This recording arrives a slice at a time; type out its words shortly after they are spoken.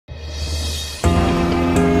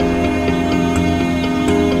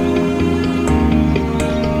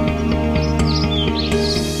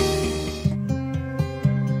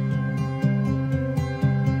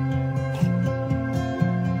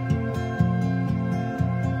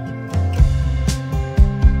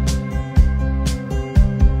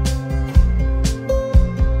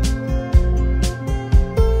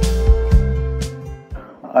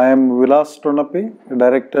am Vilas Tonapi,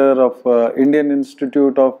 Director of Indian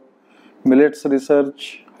Institute of Millets Research,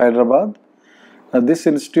 Hyderabad. This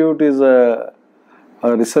institute is a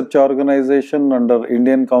research organization under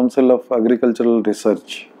Indian Council of Agricultural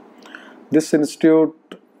Research. This institute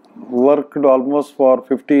worked almost for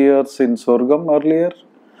 50 years in sorghum earlier,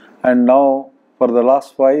 and now for the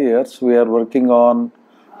last 5 years we are working on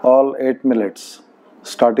all 8 millets,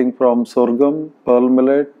 starting from sorghum, pearl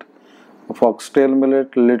millet, foxtail millet,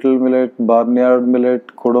 little millet, barnyard millet,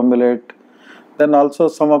 kodo millet, then also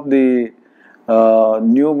some of the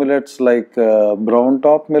new millets like brown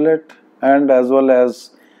top millet, and as well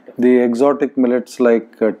as the exotic millets like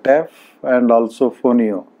teff and also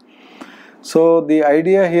fonio. So the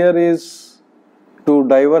idea here is to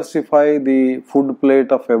diversify the food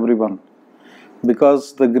plate of everyone,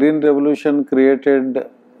 because the green revolution created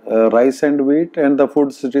rice and wheat and the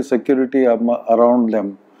food security around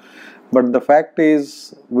them. But the fact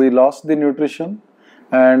is we lost the nutrition,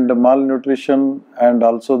 and malnutrition and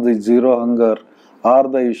also the zero hunger are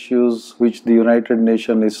the issues which the United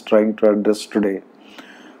Nations is trying to address today.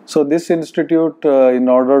 So this institute, in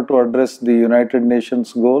order to address the United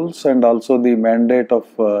Nations goals and also the mandate of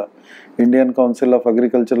Indian Council of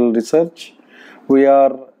Agricultural Research, we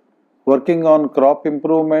are working on crop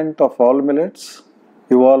improvement of all millets,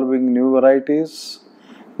 evolving new varieties,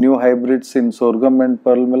 new hybrids in sorghum and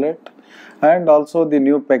pearl millet, and also the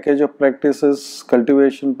new package of practices,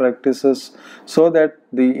 cultivation practices, so that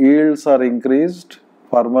the yields are increased,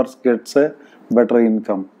 farmers gets a better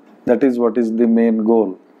income. That is what is the main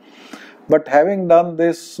goal. But having done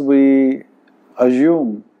this, we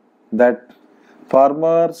assume that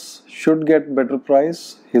farmers should get better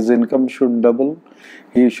price, his income should double,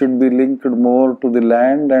 he should be linked more to the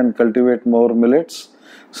land and cultivate more millets,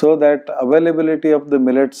 so that availability of the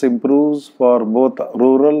millets improves for both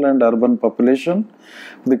rural and urban population,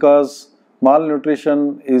 because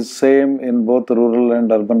malnutrition is same in both rural and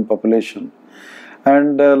urban population.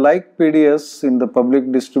 And like PDS in the public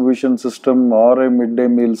distribution system or a midday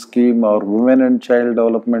meal scheme or women and child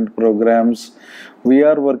development programs, we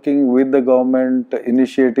are working with the government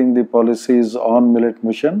initiating the policies on millet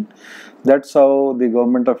mission. That's how the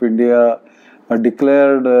government of India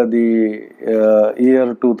declared the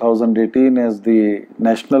year 2018 as the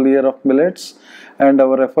National Year of Millets, and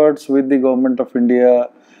our efforts with the government of India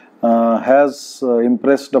has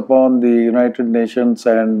impressed upon the United Nations,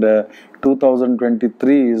 and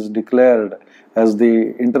 2023 is declared as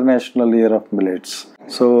the International Year of Millets.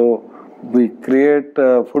 So we create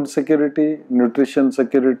food security, nutrition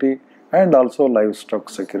security, and also livestock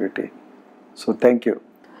security. So thank you.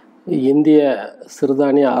 இந்திய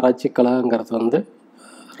சிறுதானிய ஆராய்ச்சி கழகங்கிறது வந்து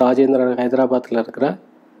ராஜேந்திரநகர் ஹைதராபாத்தில் இருக்கிற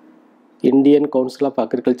Indian council of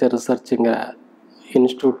agriculture ரிசர்ச்சுங்கிற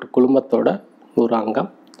institute குழுமத்தோட ஒரு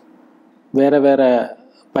அங்கம். வேறு வேறு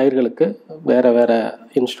பயிர்களுக்கு வேறு வேறு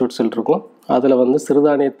இன்ஸ்டியூட்ஸ் இருக்கும். அதில் வந்து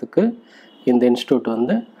சிறுதானியத்துக்கு இந்த இன்ஸ்டியூட்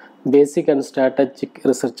வந்து பேசிக் அண்ட் ஸ்ட்ராட்டஜிக்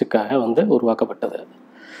ரிசர்ச்சுக்காக வந்து உருவாக்கப்பட்டது.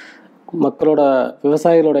 மக்களோட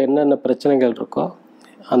விவசாயிகளோட என்னென்ன பிரச்சனைகள் இருக்கோ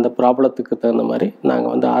அந்த ப்ராப்ளத்துக்கு தகுந்த மாதிரி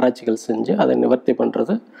நாங்கள் வந்து ஆராய்ச்சிகள் செஞ்சு அதை நிவர்த்தி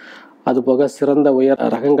பண்ணுறது, அதுபோக சிறந்த உயர்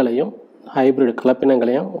ரகங்களையும் ஹைப்ரிட்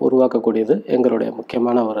கலப்பினங்களையும் உருவாக்கக்கூடியது எங்களுடைய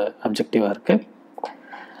முக்கியமான ஒரு அப்ஜெக்டிவாக இருக்குது.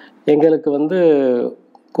 எங்களுக்கு வந்து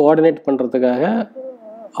கோஆர்டினேட் பண்ணுறதுக்காக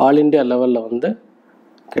ஆல் இண்டியா லெவலில் வந்து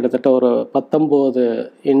கிட்டத்தட்ட ஒரு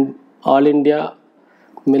 19 all India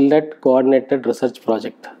millet coordinated research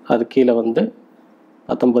project, அது கீழே வந்து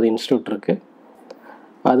 19 இன்ஸ்டியூட் இருக்குது.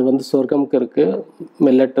 அது வந்து சொர்க்கமுக்கு இருக்குது,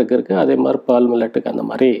 மில்லட்டுக்கு இருக்குது, அதே மாதிரி பால் மில்லட்டுக்கு, அந்த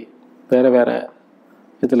மாதிரி வேறு வேறு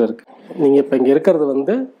இதில் இருக்குது. நீங்கள் இப்போ இங்கே இருக்கிறது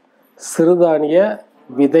வந்து சிறுதானிய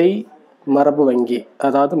விதை மரபு வங்கி,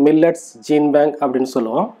 அதாவது மில்லட்ஸ் ஜீன் பேங்க் அப்படின்னு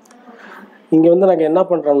சொல்லுவோம். இங்கே வந்து நாங்கள் என்ன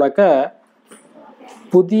பண்ணுறோம்னாக்கா,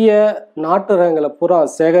 புதிய நாட்டு ரகங்களை பூரா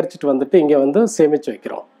சேகரிச்சுட்டு வந்துட்டு இங்கே வந்து சேமித்து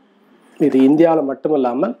வைக்கிறோம். இது இந்தியாவில் மட்டும்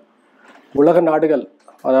இல்லாமல் உலக நாடுகள்,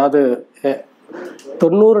 அதாவது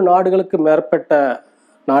 90 நாடுகளுக்கு மேற்பட்ட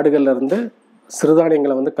நாடுகள்லேருந்து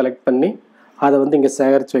சிறுதானியங்களை வந்து கலெக்ட் பண்ணி அதை வந்து இங்கே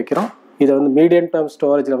சேகரித்து வைக்கிறோம். இதை வந்து மீடியம் டேர்ம்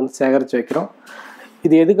ஸ்டோரேஜில் வந்து சேகரித்து வைக்கிறோம்.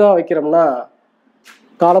 இது எதுக்காக வைக்கிறோம்னா,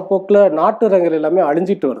 காலப்போக்கில் நாட்டு ரகங்கள் எல்லாமே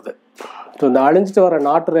அழிஞ்சிட்டு வருது. ஸோ இந்த அழிஞ்சிட்டு வர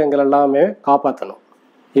நாட்டு ரகங்கள் எல்லாமே காப்பாற்றணும்.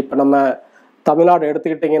 இப்போ நம்ம தமிழ்நாடு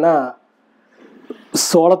எடுத்துக்கிட்டிங்கன்னா,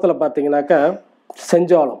 சோளத்தில் பார்த்திங்கனாக்கா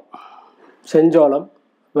செஞ்சோளம்,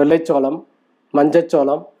 வெள்ளைச்சோளம்,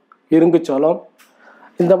 மஞ்சச்சோளம், இருங்குச்சோளம்,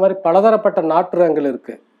 இந்த மாதிரி பலதரப்பட்ட நாட்டு ரகங்கள்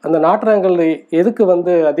இருக்குது. அந்த நாட்டு ரகங்கள் எதுக்கு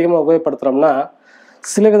வந்து அதிகமாக உபயோகப்படுத்துகிறோம்னா,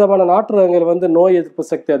 சில விதமான நாட்டு ரகங்கள் வந்து நோய் எதிர்ப்பு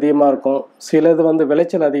சக்தி அதிகமாக இருக்கும், சிலது வந்து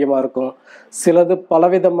விளைச்சல் அதிகமாக இருக்கும், சிலது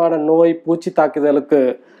பலவிதமான நோய் பூச்சி தாக்குதலுக்கு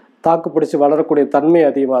தாக்கு பிடிச்சி வளரக்கூடிய தன்மை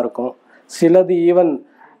அதிகமாக இருக்கும், சிலது ஈவன்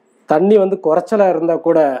தண்ணி வந்து குறைச்சலாக இருந்தால்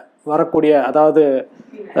கூட வரக்கூடிய, அதாவது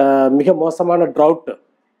மிக மோசமான ட்ரவுட்டு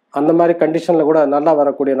அந்த மாதிரி கண்டிஷனில் கூட நல்லா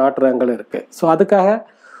வரக்கூடிய நாட்டு ரகங்கள் இருக்குது. ஸோ அதுக்காக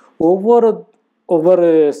ஒவ்வொரு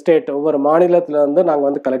ஸ்டேட், ஒவ்வொரு மாநிலத்தில் வந்து நாங்கள்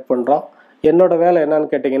வந்து கலெக்ட் பண்ணுறோம். என்னோடய வேலை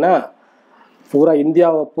என்னன்னு கேட்டிங்கன்னா, பூரா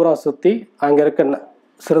இந்தியாவை பூரா சுற்றி அங்கே இருக்க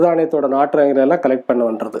சிறுதானியத்தோட நாட்டு ரகங்கள் எல்லாம் கலெக்ட் பண்ண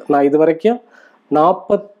பண்ணுறது. நான் இது வரைக்கும்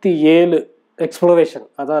 47 எக்ஸ்ப்ளோரேஷன்,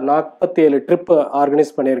 அதாவது 47 ட்ரிப்பு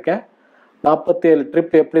ஆர்கனைஸ் பண்ணியிருக்கேன். 47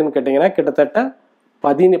 ட்ரிப் எப்படின்னு கேட்டிங்கன்னா, கிட்டத்தட்ட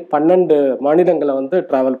 12 மாநிலங்களை வந்து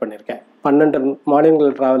ட்ராவல் பண்ணியிருக்கேன். 12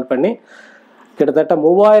 மாநிலங்கள் ட்ராவல் பண்ணி கிட்டத்தட்ட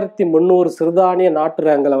 3300 சிறுதானிய நாட்டு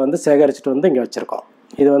ரகங்களை வந்து சேகரிச்சுட்டு வந்து இங்கே வச்சுருக்கோம்.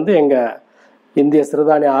 இது வந்து எங்கள் இந்திய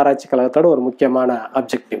சிறுதானிய ஆராய்ச்சி கழகத்தோட ஒரு முக்கியமான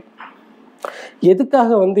அப்ஜெக்டிவ். எதுக்காக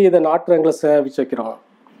வந்து இதை நாட்டு ரகங்களை சேகரித்து வைக்கிறோம்?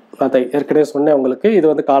 அதை ஏற்கனவே சொன்னேன் உங்களுக்கு. இது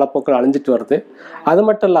வந்து காலப்போக்கில் அழிஞ்சிட்டு வருது. அது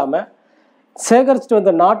மட்டும் இல்லாமல் சேகரிச்சுட்டு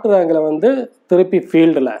வந்த நாட்டு ரகங்களை வந்து திருப்பி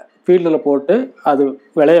ஃபீல்டில் போட்டு அது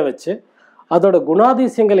விளைய வச்சு அதோட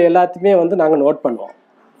குணாதிசயங்கள் எல்லாத்தையுமே வந்து நாங்கள் நோட் பண்ணுவோம்.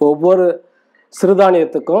 ஒவ்வொரு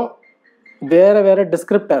சிறுதானியத்துக்கும் வேறு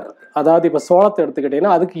டிஸ்கிரிப்டர். அதாவது இப்போ சோளத்தை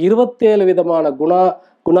எடுத்துக்கிட்டிங்கன்னா அதுக்கு 27 விதமான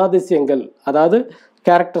குணாதிசயங்கள், அதாவது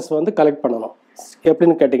கேரக்டர்ஸ் வந்து கலெக்ட் பண்ணணும்.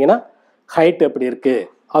 எப்படின்னு கேட்டிங்கன்னா, ஹைட் எப்படி இருக்குது,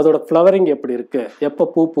 அதோட ஃப்ளவரிங் எப்படி இருக்குது, எப்போ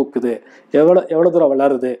பூ பூக்குது, எவ்வளோ தூரம்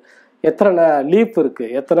வளருது, எத்தனை லீஃப்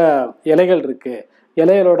இருக்குது, எத்தனை இலைகள் இருக்குது,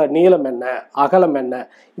 இலைகளோட நீளம் என்ன, அகலம் என்ன.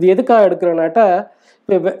 இது எதுக்காக எடுக்கிறோன்னாட்டா,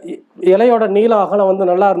 இப்போ இலையோட நீளம் அகலம் வந்து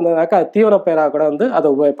நல்லா இருந்ததுனாக்கா அது தீவன பயிராக கூட வந்து அதை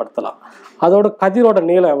உபயோகப்படுத்தலாம். அதோட கதிரோட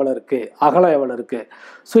நீளம் எவ்வளோ இருக்குது, அகலம் எவ்வளோ இருக்குது.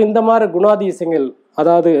 ஸோ இந்த மாதிரி குணாதிசயங்கள்,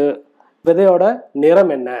 அதாவது விதையோட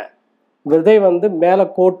நிறம் என்ன, விதை வந்து மேலே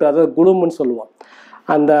கோட்டு, அதாவது குளுமுன்னு சொல்லுவோம்,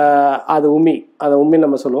 அது உமி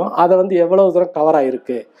நம்ம சொல்லுவோம், அதை வந்து எவ்வளோ தூரம் கவர்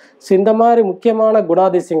ஆகிருக்கு. ஸோ இந்த மாதிரி முக்கியமான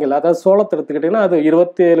குணாதிசயங்கள், அதாவது சோளத்தை எடுத்துக்கிட்டிங்கன்னா அது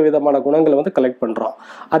 27 விதமான குணங்களை வந்து கலெக்ட் பண்ணுறோம்.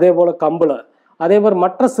 அதே போல் கம்பில், அதே மாதிரி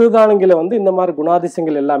மற்ற சிறுதானியங்களை வந்து இந்த மாதிரி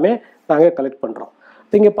குணாதிசயங்கள் எல்லாமே நாங்கள் கலெக்ட் பண்ணுறோம்.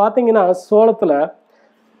 இங்கே பார்த்தீங்கன்னா சோளத்தில்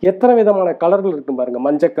எத்தனை விதமான கலர்கள் இருக்குது பாருங்கள்.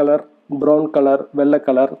 மஞ்சள் கலர், ப்ரௌன் கலர், வெள்ளை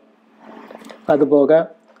கலர், அதுபோக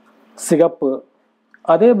சிகப்பு.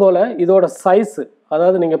 அதே போல் இதோட சைஸு,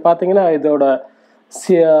 அதாவது நீங்கள் பார்த்தீங்கன்னா இதோட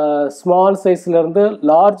ஸ்மால் சைஸ்லேருந்து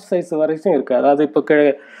லார்ஜ் சைஸ் வரைக்கும் இருக்குது. அதாவது இப்போ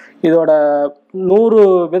இதோட 100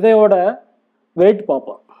 விதையோட வெயிட்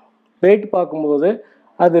பார்ப்போம். வெயிட் பார்க்கும்போது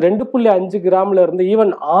அது 2.5 கிராம்லேருந்து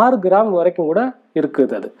ஈவன் 6 கிராம் வரைக்கும் கூட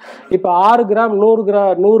இருக்குது. அது இப்போ 6 கிராம்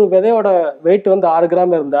 100 விதையோட வெயிட் வந்து 6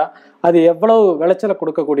 கிராம் இருந்தால் அது எவ்வளவு விளைச்சலை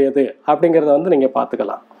கொடுக்கக்கூடியது அப்படிங்கிறத வந்து நீங்கள்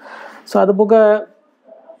பார்த்துக்கலாம். ஸோ அது போக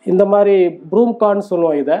இந்த மாதிரி ப்ரூம்கார்ன்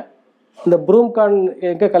சொல்லுவோம். இந்த ப்ரூம்கார்ன்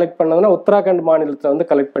எங்கே கலெக்ட் பண்ணதுன்னா உத்தராகண்ட் மாநிலத்தில் வந்து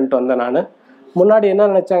கலெக்ட் பண்ணிட்டு வந்தேன் நான். முன்னாடி என்ன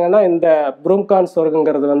நினச்சாங்கன்னா, இந்த ப்ரூம்கார்ன்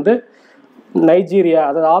சொர்க்கங்கிறது வந்து நைஜீரியா,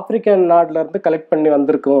 அதாவது ஆப்பிரிக்கன் நாட்டிலேருந்து கலெக்ட் பண்ணி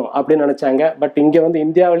வந்திருக்கும் அப்படின்னு நினச்சாங்க. பட் இங்கே வந்து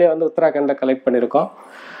இந்தியாவிலே வந்து உத்தராகண்டில் கலெக்ட் பண்ணியிருக்கோம்.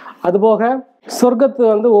 அதுபோக சொர்க்கத்து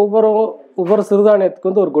வந்து ஒவ்வொரு சிறுதானியத்துக்கு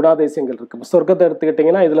வந்து ஒரு குணாதிசயங்கள் இருக்குது. சொர்க்கத்தை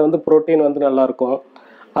எடுத்துக்கிட்டிங்கன்னா இதில் வந்து புரோட்டீன் வந்து நல்லாயிருக்கும்,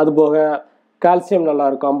 அதுபோக கால்சியம்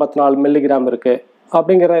நல்லாயிருக்கும், 54 மில்லிகிராம் இருக்குது.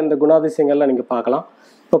 அப்படிங்கிற இந்த குணாதிசயங்கள்லாம் நீங்கள் பார்க்கலாம்.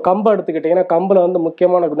 இப்போ கம்பை எடுத்துக்கிட்டிங்கன்னா கம்பில் வந்து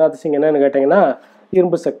முக்கியமான குணாதிசயம் என்னென்னு கேட்டிங்கன்னா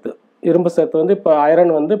இரும்பு சத்து வந்து இப்போ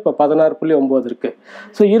ஐரன் வந்து இப்போ 16.9 இருக்குது.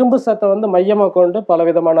 ஸோ இரும்பு சத்தை வந்து மையமாக கொண்டு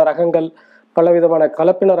பலவிதமான ரகங்கள், பலவிதமான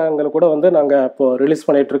கலப்பின ரகங்கள் கூட வந்து நாங்கள் இப்போது ரிலீஸ்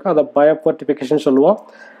பண்ணிகிட்ருக்கோம். அதை பயோஃபோர்ட்டிஃபிகேஷன் சொல்லுவோம்.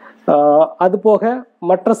 அது போக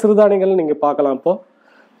மற்ற சிறுதானியங்கள் நீங்கள் பார்க்கலாம். இப்போது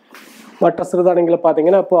மற்ற சிறுதானியங்களை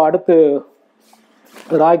பார்த்தீங்கன்னா இப்போது அடுத்து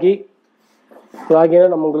ராகினா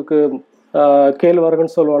நம்ம உங்களுக்கு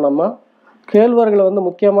கேழ்வரகுன்னு சொல்லுவோம். நம்ம கேழ்வரகுல வந்து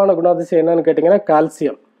முக்கியமான குணாதிசயம் என்னன்னு கேட்டிங்கன்னா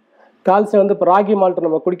கால்சியம் வந்து இப்போ ராகி மால்ட்டு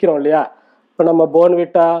நம்ம குடிக்கிறோம் இல்லையா, இப்போ நம்ம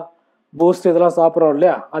போன்விட்டா, பூஸ்ட் இதெல்லாம் சாப்பிட்றோம்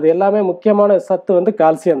இல்லையா, அது எல்லாமே முக்கியமான சத்து வந்து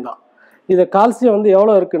கால்சியம் தான். இது கால்சியம் வந்து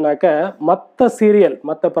எவ்வளோ இருக்குன்னாக்க மற்ற சீரியல்,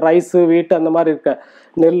 மற்ற இப்போ ரைஸு, வீட்டு அந்த மாதிரி இருக்க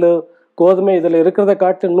நெல், கோதுமை இதில் இருக்கிறத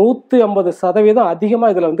காட்டு 150%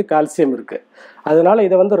 அதிகமாக இதில் வந்து கால்சியம் இருக்குது. அதனால்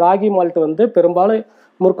இதை வந்து ராகி மால்ட்டு வந்து பெரும்பாலும்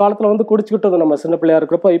முற்காலத்தில் வந்து குடிச்சிக்கிட்டது நம்ம சின்ன பிள்ளையாக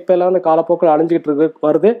இருக்கிறப்போ. இப்போ எல்லாம் வந்து காலப்போக்கில் அழிஞ்சிக்கிட்டு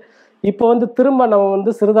வருது. இப்போ வந்து திரும்ப நம்ம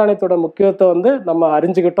வந்து சிறுதானியத்தோட முக்கியத்துவத்தை வந்து நம்ம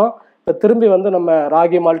அறிஞ்சிக்கிட்டோம். இப்போ திரும்பி வந்து நம்ம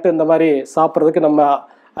ராகி மால்ட்டு இந்த மாதிரி சாப்பிட்றதுக்கு நம்ம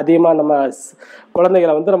அதிகமாக நம்ம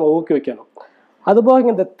குழந்தைகளை வந்து நம்ம ஊக்குவிக்கணும்.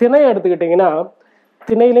 அதுபோக இந்த திணையை எடுத்துக்கிட்டிங்கன்னா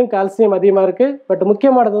திணையிலையும் கால்சியம் அதிகமாக இருக்குது. பட்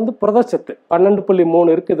முக்கியமானது வந்து புரதச்சத்து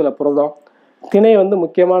 12.3 இருக்குது இதில் புரதம். திணை வந்து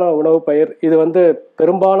முக்கியமான உணவு பயிர். இது வந்து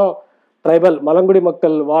பெரும்பாலும் ட்ரைபல் மலங்குடி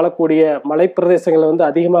மக்கள் வாழக்கூடிய மலைப்பிரதேசங்களில் வந்து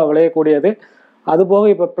அதிகமாக விளையக்கூடியது. அதுபோக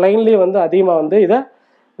இப்போ பிளைன்லேயே வந்து அதிகமாக வந்து இதை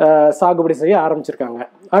சாகுபடி செய்ய ஆரம்பிச்சிருக்காங்க.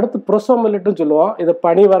 அடுத்து ப்ரோசோ மில்லட்னு சொல்லுவோம். இது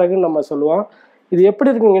பனிவரகுன்னு நம்ம சொல்லுவோம். இது எப்படி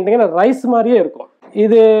இருக்குன்னு கேட்டிங்கன்னா ரைஸ் மாதிரியே இருக்கும்.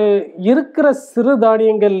 இது இருக்கிற சிறு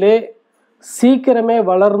தானியங்கள்லே சீக்கிரமே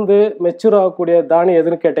வளர்ந்து மெச்சூர் ஆகக்கூடிய தானியம்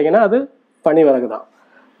எதுன்னு கேட்டிங்கன்னா அது பனிவரகு தான்.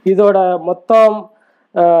 இதோட மொத்தம்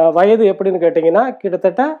வயது எப்படின்னு கேட்டிங்கன்னா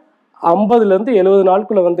கிட்டத்தட்ட 50லேருந்து 70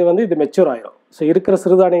 நாட்குள்ள வந்து இது மெச்சூர் ஆயிரும். ஸோ இருக்கிற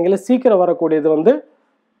சிறுதானியங்கள சீக்கிரம் வரக்கூடியது வந்து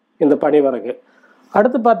இந்த பனிவரகு.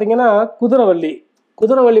 அடுத்து பார்த்தீங்கன்னா குதிரைவள்ளி.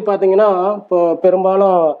 குதிரைவள்ளி பார்த்தீங்கன்னா இப்போ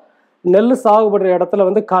பெரும்பாலும் நெல் சாகுபடுற இடத்துல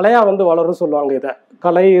வந்து களையாக வந்து வளரும்னு சொல்லுவாங்க. இதை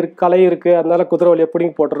களை இருக்குது, அதனால குதிரைவள்ளியை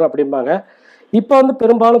பிடிங்கி போட்டுறோம் அப்படிம்பாங்க. இப்போ வந்து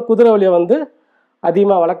பெரும்பாலும் குதிரைவள்ளியை வந்து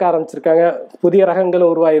அதிகமாக வளர்க்க ஆரம்பிச்சிருக்காங்க. புதிய ரகங்கள்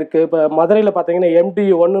உருவாயிருக்கு. இப்போ மதுரையில் பார்த்தீங்கன்னா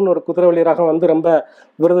MD1ன்னு ஒரு குதிரைவள்ளி ரகம் வந்து ரொம்ப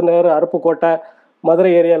விருதுநகர், அருப்புக்கோட்டை, மதுரை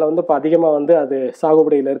ஏரியாவில் வந்து இப்போ அதிகமாக வந்து அது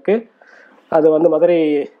சாகுபடியில் இருக்குது. அது வந்து மதுரை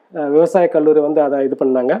விவசாய கல்லூரி வந்து அதை இது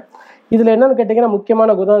பண்ணாங்க. இதில் என்னென்னு கேட்டிங்கன்னா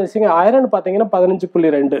முக்கியமான குணாதிசயங்கள் அயரன் பார்த்தீங்கன்னா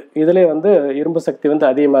 15.2, இதிலே வந்து இரும்பு சக்தி வந்து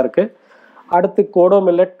அதிகமாக இருக்குது. அடுத்து கோடோ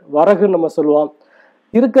மில்லட், வரகுன்னு நம்ம சொல்லுவோம்.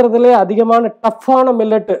 இருக்கிறதுலே அதிகமான டஃப்பான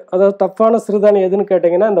மில்லட்டு, அதாவது டஃப்பான சிறுதானியம் எதுன்னு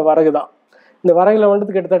கேட்டிங்கன்னா இந்த வரகு தான். இந்த வரகுல வந்து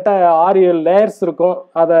கிட்டத்தட்ட 6-7 லேயர்ஸ் இருக்கும்.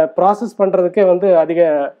 அதை ப்ராசஸ் பண்ணுறதுக்கே வந்து அதிக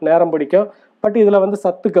நேரம் பிடிக்கும். பட் இதில் வந்து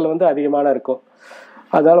சத்துக்கள் வந்து அதிகமான இருக்கும்.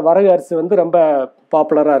 அதனால் வரகு அரிசி வந்து ரொம்ப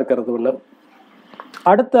பாப்புலராக இருக்கிறது ஒன்று.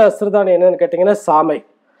 அடுத்த சிறுதானியம் என்னென்னு கேட்டிங்கன்னா சாமை.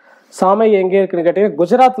 சாமை எங்கே இருக்குன்னு கேட்டிங்கன்னா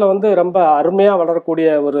குஜராத்தில் வந்து ரொம்ப அருமையாக வளரக்கூடிய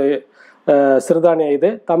ஒரு சிறுதானியம் இது.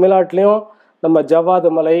 தமிழ்நாட்டிலையும் நம்ம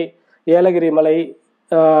ஜவ்வாது மலை, ஏலகிரி மலை,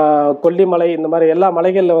 கொல்லிமலை, இந்த மாதிரி எல்லா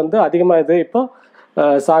மலைகளில் வந்து அதிகமாக இது இப்போ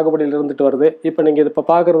சாகுபடியில் இருந்துட்டு வருது. இப்போ நீங்கள் இது இப்போ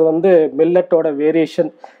பார்க்குறது வந்து மில்லட்டோட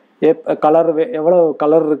வேரியேஷன், கலர் எவ்வளோ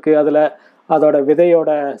கலர் இருக்குது, அதில் அதோட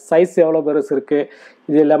விதையோட சைஸ் எவ்வளோ பெருசு இருக்குது,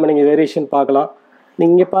 இது எல்லாமே நீங்கள் வேரியேஷன் பார்க்கலாம்.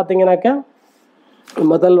 நீங்கள் பார்த்தீங்கன்னாக்கா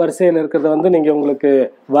முதல் வரிசையில் இருக்கிறது வந்து நீங்கள் உங்களுக்கு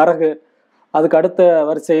வரகு, அதுக்கு அடுத்த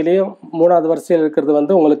வரிசையிலையும் 3வது வரிசையில் இருக்கிறது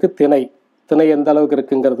வந்து உங்களுக்கு திணை எந்த அளவுக்கு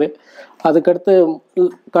இருக்குங்கிறது. அதுக்கடுத்து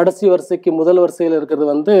கடைசி வரிசைக்கு முதல் வரிசையில் இருக்கிறது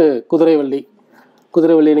வந்து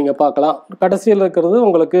குதிரைவள்ளி நீங்கள் பார்க்கலாம். கடைசியில் இருக்கிறது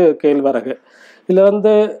உங்களுக்கு கேழ்வரகு. இதில்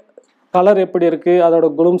வந்து கலர் எப்படி இருக்குது, அதோட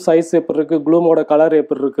குளூம் சைஸ் எப்படி இருக்குது, குளூமோட கலர்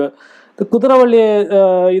எப்படி இருக்குது. இந்த குதிரைவள்ளி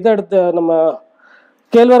இதை எடுத்து நம்ம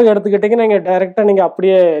கேழ்வரகு எடுத்துக்கிட்டிங்கன்னா நீங்கள் டைரெக்டாக நீங்கள்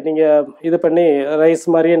அப்படியே நீங்கள் இது பண்ணி ரைஸ்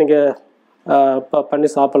மாதிரியே நீங்கள் பண்ணி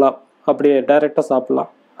சாப்பிட்லாம். அப்படியே டைரெக்டாக சாப்பிட்லாம்.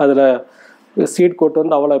 அதில் சீட் கோட்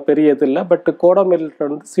வந்து அவ்வளோ பெரிய இது இல்லை. பட் கோடோ மில்லட்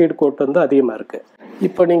வந்து சீட் கோட் வந்து அதிகமாக இருக்குது.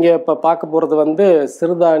 இப்போ நீங்கள் இப்போ பார்க்க போகிறது வந்து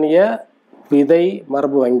சிறுதானிய விதை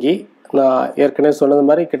மரபு வங்கி. நான் ஏற்கனவே சொன்னது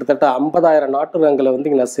மாதிரி கிட்டத்தட்ட 50,000 நாட்டு ரகங்களை வந்து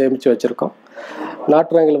இங்கே நான் சேமித்து வச்சுருக்கோம்.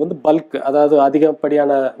 நாட்டு ரகங்கள் வந்து பல்க், அதாவது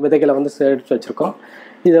அதிகப்படியான விதைகளை வந்து சேமித்து வச்சுருக்கோம்.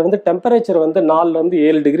 இதை வந்து டெம்பரேச்சர் வந்து 4லேருந்து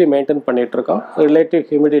 7 டிகிரி மெயின்டைன் பண்ணிகிட்ருக்கோம். ரிலேட்டிவ்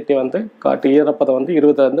ஹியூமிடிட்டி வந்து ஈரப்பதம் வந்து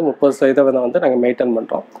 20-30% வந்து நாங்கள் மெயின்டைன்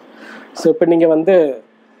பண்ணுறோம். ஸோ இப்போ நீங்கள் வந்து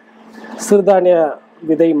சிறுதானிய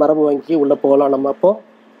விதை மரபு வங்கி உள்ளே போகலாம். நம்ம அப்போது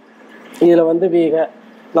இதில் வந்து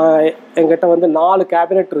நான் எங்கிட்ட வந்து 4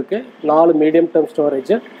 கேபினெட் இருக்குது, 4 மீடியம் டேர்ம்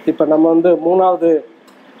ஸ்டோரேஜ். இப்போ நம்ம வந்து 3வது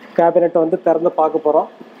கேபினெட்டை வந்து திறந்து பார்க்க போகிறோம்.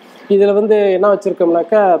 இதில் வந்து என்ன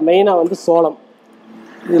வச்சுருக்கோம்னாக்கா மெயினாக வந்து சோளம்.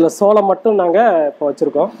 இதில் சோளம் மட்டும் நாங்கள் இப்போ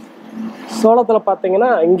வச்சுருக்கோம். சோளத்தில் பார்த்தீங்கன்னா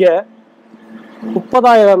இங்கே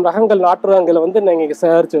 30,000 ரகங்கள் நாட்டு ரகங்களை வந்து நாங்கள் இங்கே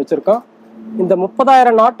சேகரித்து வச்சுருக்கோம். இந்த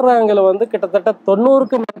 30,000 நாட்டு ரகங்களை வந்து கிட்டத்தட்ட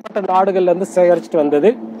 90க்கும் மேற்பட்ட நாடுகள்லேருந்து சேகரிச்சுட்டு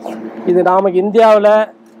வந்தது. இது நாம் இந்தியாவில்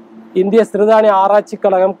இந்திய சிறுதானிய ஆராய்ச்சி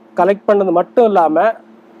கழகம் கலெக்ட் பண்ணது மட்டும் இல்லாமல்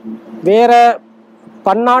வேறு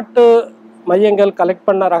பன்னாட்டு மையங்கள் கலெக்ட்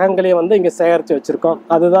பண்ண ரகங்களையும் வந்து இங்கே சேகரித்து வச்சுருக்கோம்.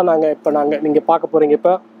 அதுதான் நீங்கள் பார்க்க போகிறீங்க.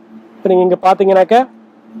 இப்போ நீங்கள் இங்கே பார்த்தீங்கன்னாக்கா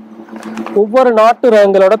ஒவ்வொரு நாட்டு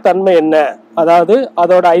ரகங்களோட தன்மை என்ன, அதாவது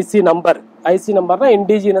அதோட ஐசி நம்பர்னா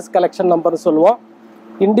இண்டிஜினஸ் கலெக்ஷன் நம்பர்னு சொல்லுவோம்.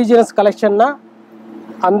 இண்டிஜினஸ் கலெக்ஷன்னா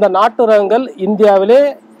அந்த நாட்டு ரகங்கள் இந்தியாவிலே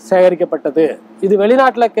சேகரிக்கப்பட்டது. இது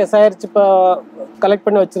வெளிநாட்டில் சேகரித்து இப்போ கலெக்ட்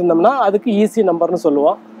பண்ணி வச்சுருந்தோம்னா அதுக்கு ஈசி நம்பர்னு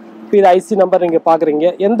சொல்லுவோம். இப்போ இது ஐசி நம்பர் நீங்கள் பார்க்குறீங்க.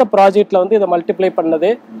 எந்த ப்ராஜெக்டில் வந்து இதை மல்டிப்ளை பண்ணது,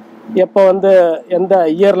 எப்போ வந்து எந்த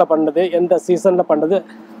இயரில் பண்ணது, எந்த சீசனில் பண்ணது,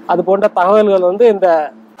 அது போன்ற தகவல்கள் வந்து இந்த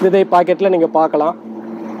விதை பாக்கெட்டில் நீங்கள் பார்க்கலாம்.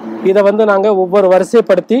 இதை வந்து நாங்கள் ஒவ்வொரு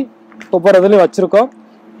வரிசைப்படுத்தி ஒவ்வொரு இதுலையும் வச்சுருக்கோம்.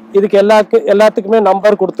 இதுக்கு எல்லாத்துக்குமே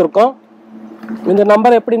நம்பர் கொடுத்துருக்கோம். இந்த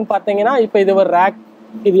நம்பர் எப்படின்னு பார்த்தீங்கன்னா இப்போ இது ஒரு ரேக்,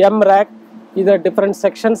 இது எம் ரேக், இதை டிஃப்ரெண்ட்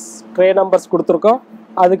செக்ஷன்ஸ் ட்ரே நம்பர்ஸ் கொடுத்துருக்கோம்.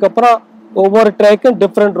 அதுக்கப்புறம் ஒவ்வொரு ட்ரேக்கும்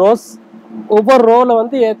டிஃப்ரெண்ட் ரோஸ், ஒவ்வொரு ரோவில்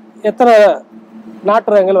வந்து எத்தனை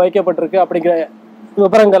நாட்டு ரகங்கள் வைக்கப்பட்டிருக்கு அப்படிங்கிற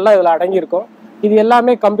விவரங்கள்லாம் இதில் அடங்கியிருக்கும். இது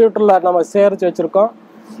எல்லாமே கம்ப்யூட்டரில் நம்ம சேகரித்து வச்சுருக்கோம்.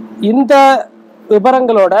 இந்த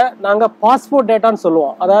விவரங்களோட நாங்கள் பாஸ்போர்ட் டேட்டான்னு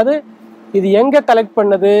சொல்லுவோம். அதாவது இது எங்கே கலெக்ட்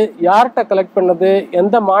பண்ணது, யார்கிட்ட கலெக்ட் பண்ணது,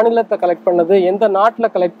 எந்த மாநிலத்தை கலெக்ட் பண்ணது, எந்த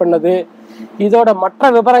நாட்டில் கலெக்ட் பண்ணது, இதோட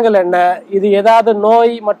மற்ற விவரங்கள் என்ன, இது ஏதாவது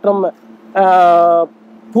நோய் மற்றும்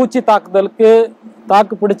பூச்சி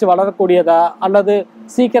தாக்கு பிடிச்சி வளரக்கூடியதா அல்லது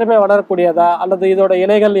சீக்கிரமே வளரக்கூடியதா அல்லது இதோட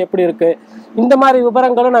இலைகள் எப்படி இருக்குது, இந்த மாதிரி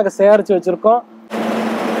விவரங்களும் நாங்கள் சேகரித்து வச்சுருக்கோம்.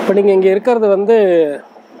 இப்போ நீங்கள் இங்கே இருக்கிறது வந்து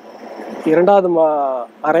 2வது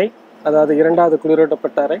அறை, அதாவது 2வது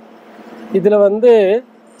குளிரூட்டப்பட்ட அறை. இதில் வந்து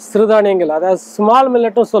சிறுதானியங்கள், அதாவது ஸ்மால்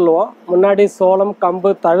மில்லட்டும் சொல்லுவோம். முன்னாடி சோளம்,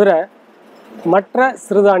 கம்பு தவிர மற்ற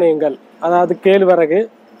சிறுதானியங்கள், அதாவது கேழ்வரகு,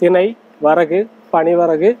 திணை, வரகு,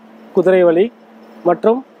 பனிவரகு, குதிரைவலி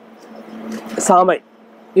மற்றும் சாமை,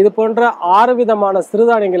 இது போன்ற 6 விதமான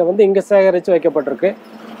சிறுதானியங்களை வந்து இங்கே சேகரித்து வைக்கப்பட்டிருக்கு.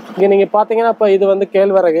 இங்கே நீங்கள் பார்த்தீங்கன்னா இப்போ இது வந்து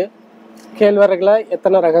கேழ்வரகு. கேழ்வரகுல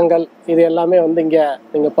எத்தனை ரகங்கள், இது எல்லாமே வந்து இங்கே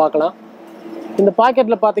நீங்கள் பார்க்கலாம். இந்த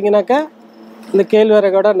பாக்கெட்டில் பார்த்தீங்கன்னாக்கா இந்த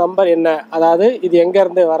கேழ்வரகோட நம்பர் என்ன, அதாவது இது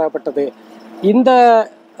எங்கேருந்து வரப்பட்டது, இந்த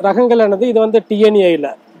ரகங்கள் என்னது, இது வந்து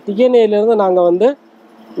டிஎன்ஏலேருந்து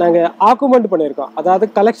நாங்கள் ஆக்குமெண்ட் பண்ணியிருக்கோம். அதாவது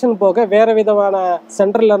கலெக்ஷன் போக வேறு விதமான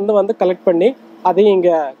சென்டர்லேருந்து வந்து கலெக்ட் பண்ணி அதையும்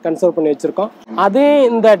இங்கே கன்சர்வ் பண்ணி வச்சுருக்கோம். அதையும்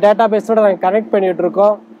இந்த டேட்டா பேஸோட நாங்கள் கனெக்ட் பண்ணிகிட்டு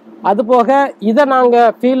இருக்கோம். அதுபோக இதை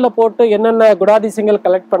நாங்கள் ஃபீல்டில் போட்டு என்னென்ன குணாதிசயங்கள்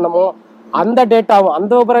கலெக்ட் பண்ணமோ அந்த டேட்டாவும்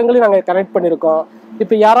அந்த விவரங்களையும் நாங்கள் கனெக்ட் பண்ணியிருக்கோம்.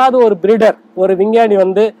 இப்போ யாராவது ஒரு பிரீடர், ஒரு விஞ்ஞானி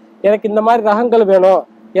வந்து எனக்கு இந்த மாதிரி ரகங்கள் வேணும்,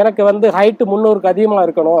 எனக்கு வந்து ஹைட்டு 300க்கு அதிகமாக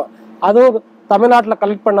இருக்கணும், அதுவும் தமிழ்நாட்டில்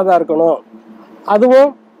கலெக்ட் பண்ணதாக இருக்கணும், அதுவும்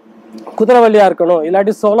குதிரைவலியாக இருக்கணும்,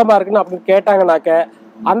 இல்லாட்டி சோளமாக இருக்கணும் அப்படின்னு கேட்டாங்கனாக்க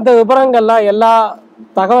அந்த விவரங்கள்லாம் எல்லா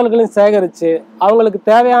தகவல்களையும் சேகரித்து அவங்களுக்கு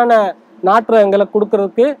தேவையான நாட்டு ரகங்களை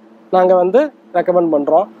கொடுக்கறதுக்கு நாங்கள் வந்து ரெக்கமெண்ட்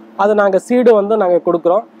பண்ணுறோம். அது நாங்கள் சீடு வந்து நாங்கள்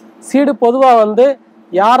கொடுக்குறோம். சீடு பொதுவாக வந்து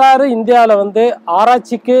யார் இந்தியாவில் வந்து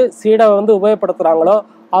ஆராய்ச்சிக்கு சீடை வந்து உபயோகப்படுத்துகிறாங்களோ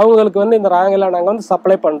அவங்களுக்கு வந்து இந்த ரகங்களை நாங்கள் வந்து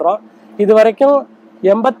சப்ளை பண்ணுறோம். இது வரைக்கும்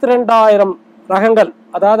 82,000 ரகங்கள்,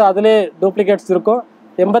 அதாவது அதிலே டூப்ளிகேட்ஸ் இருக்கும்,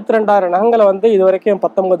 82,000 ரகங்களை வந்து இது வரைக்கும்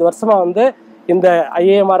 19 வருஷமாக வந்து இந்த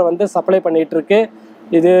ஐஏஎம்ஆர் வந்து சப்ளை பண்ணிகிட்டு இருக்கு.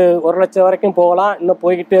 இது 1 லட்சம் வரைக்கும் போகலாம், இன்னும்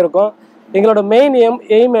போய்கிட்டே இருக்கும். எங்களோட மெயின்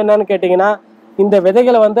எய்ம் என்னன்னு கேட்டிங்கன்னா, இந்த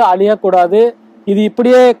விதைகளை வந்து அழியக்கூடாது, இது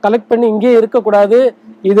இப்படியே கலெக்ட் பண்ணி இங்கேயே இருக்கக்கூடாது,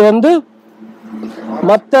 இது வந்து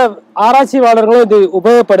மற்ற ஆராய்ச்சியாளர்களும் இது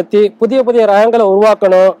உபயோகப்படுத்தி புதிய புதிய ரகங்களை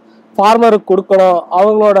உருவாக்கணும், ஃபார்மருக்கு கொடுக்கணும்,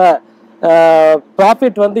 அவங்களோட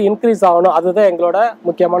ப்ராஃபிட் வந்து இன்க்ரீஸ் ஆகணும். அதுதான் எங்களோட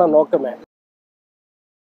முக்கியமான நோக்கமே.